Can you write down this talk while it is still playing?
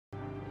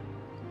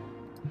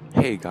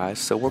Hey guys,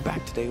 so we're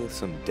back today with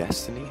some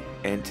Destiny,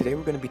 and today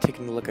we're going to be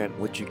taking a look at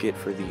what you get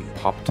for the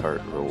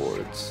Pop-Tart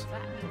rewards.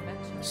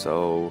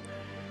 So,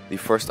 the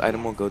first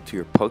item will go to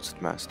your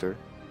Postmaster,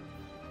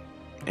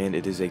 and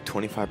it is a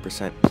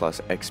 25%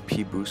 plus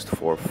XP boost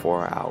for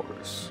 4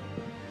 hours.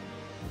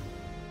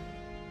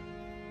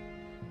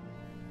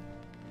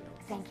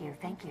 Thank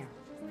you.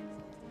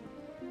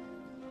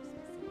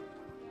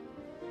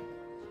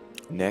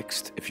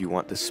 Next, if you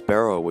want the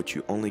Sparrow, which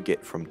you only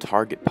get from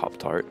Target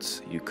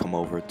Pop-Tarts, you come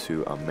over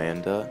to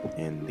Amanda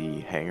in the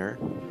hangar.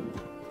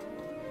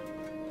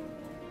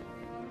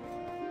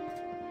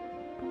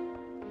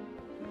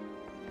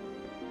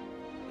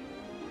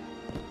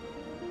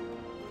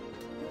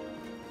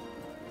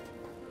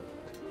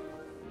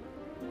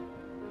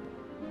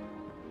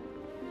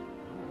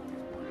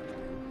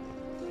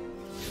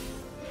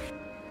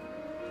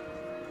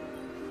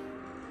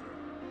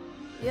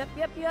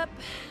 Yep.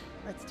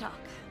 Let's talk.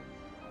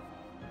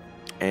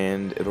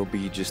 And it'll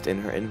be just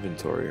in her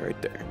inventory right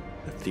there.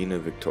 Athena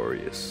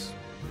Victorious.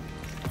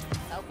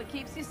 Hope it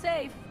keeps you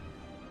safe.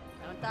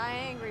 Don't die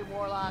angry,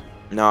 Warlock.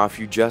 Now, if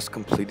you just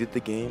completed the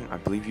game, I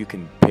believe you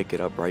can pick it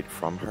up right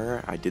from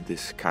her. I did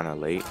this kind of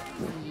late,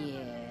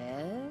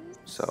 Yes.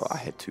 so I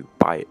had to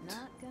buy it.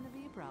 Not gonna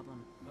be a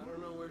problem. I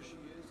don't know where she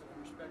is, and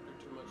I respect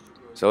her too much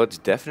to go. So it's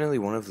definitely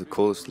one of the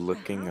coolest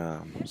looking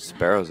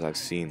sparrows I've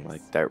seen.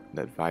 Like that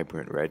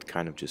vibrant red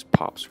kind of just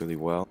pops really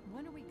well.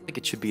 I think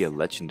it should be a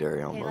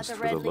legendary Can't let almost the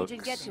for Red the Legion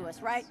looks. get to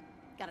us, right?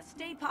 Gotta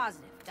stay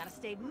positive. Gotta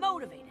stay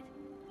motivated.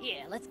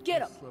 Yeah, let's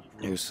get 'em.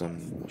 Here's some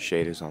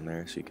shaders on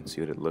there so you can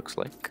see what it looks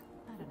like.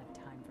 I don't have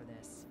time for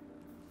this.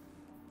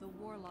 The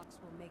warlocks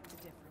will make the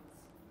difference.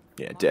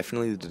 Yeah,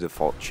 definitely the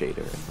default shader,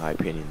 in my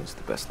opinion, is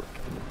the best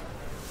looking.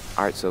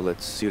 Alright, so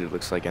let's see what it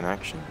looks like in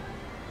action.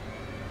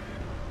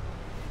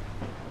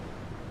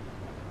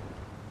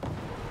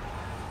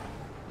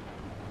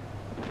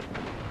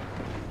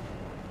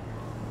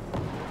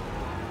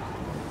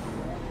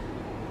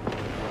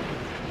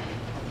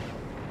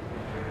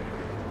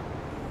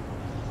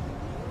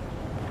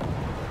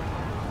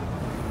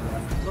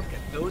 Look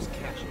at those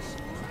caches.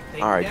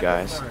 They Alright never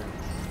guys, learn.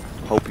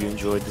 hope you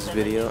enjoyed this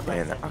video,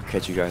 and I'll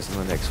catch you guys in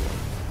the next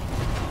one.